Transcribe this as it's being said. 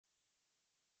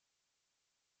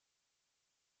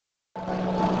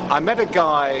I met a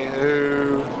guy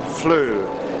who flew.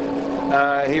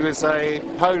 He was a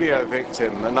polio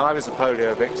victim, and I was a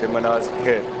polio victim when I was a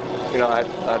kid. You know, I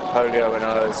had polio when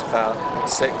I was about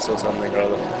 6 or something or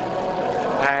other.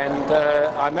 And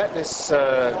I met this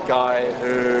guy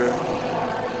who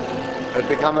had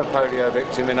become a polio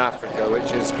victim in Africa,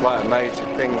 which is quite a major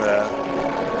thing there.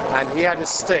 And he had a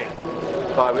stick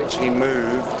by which he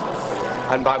moved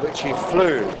and by which he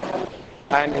flew.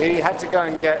 And he had to go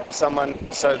and get someone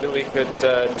so that we could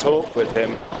talk with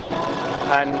him.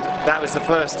 And that was the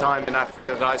first time in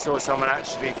Africa that I saw someone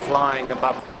actually flying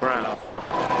above the ground.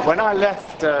 When I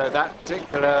left that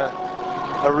particular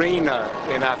arena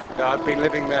in Africa, I'd been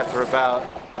living there for about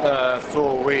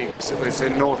 4 weeks. It was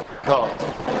in North Mackay,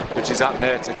 which is up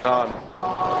near Takana.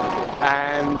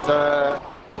 And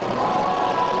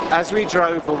as we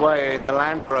drove away in the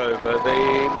Land Rover,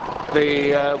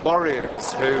 the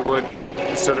warriors who would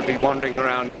sort of be wandering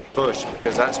around the bush,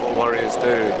 because that's what warriors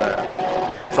do,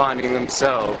 finding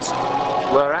themselves,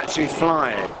 were actually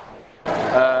flying.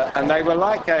 And they were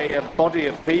like a body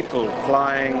of people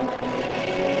flying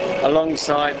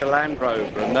alongside the Land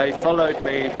Rover, and they followed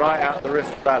me right out the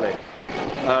Rift Valley,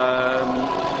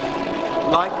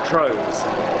 like crows.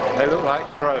 They looked like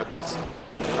crows.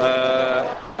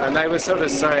 And they were sort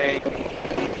of saying,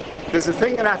 there's a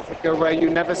thing in Africa where you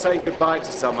never say goodbye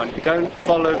to someone. You don't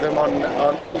follow them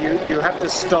you have to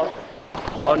stop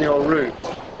on your route,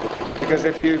 because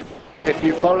if you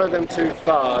follow them too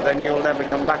far, then you'll never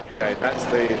come back again. That's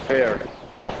the theory.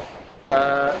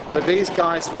 But these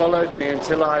guys followed me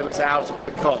until I was out of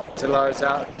the cop, till I was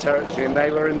out of territory, and they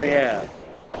were in the air,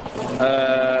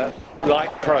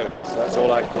 like crows. That's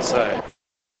all I can say.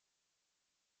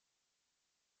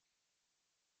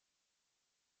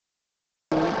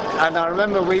 And I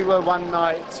remember we were one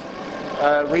night,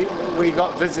 we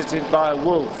got visited by a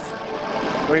wolf.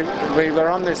 We were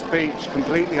on this beach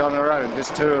completely on our own,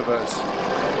 just 2 of us,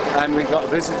 and we got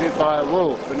visited by a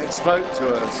wolf, and it spoke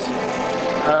to us.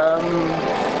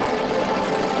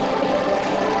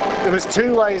 There was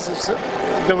 2 ways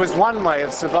there was one way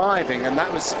of surviving, and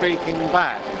that was speaking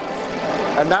back.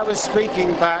 And that was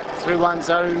speaking back through one's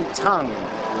own tongue.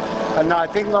 And I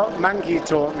think what Mackay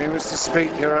taught me was to speak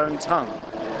your own tongue.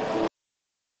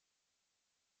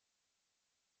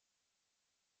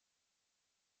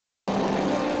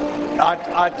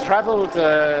 I travelled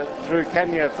through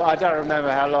Kenya for, I don't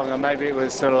remember how long, or maybe it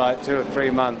was sort of like 2 or 3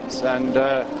 months, and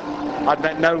I'd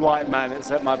met no white man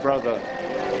except my brother.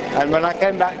 And when I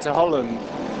came back to Holland,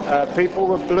 people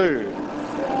were blue,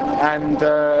 and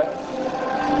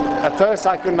at first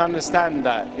I couldn't understand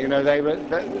that. You know, they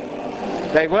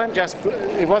weren't just,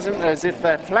 it wasn't as if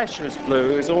their flesh was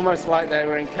blue, it was almost like they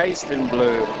were encased in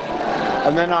blue.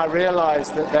 And then I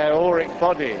realised that their auric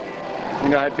body, you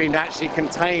know, had been actually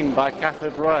contained by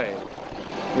cathode ray.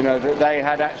 You know, that they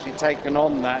had actually taken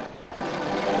on that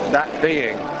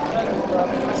being.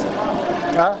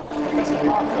 Huh?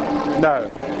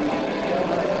 No.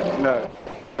 No.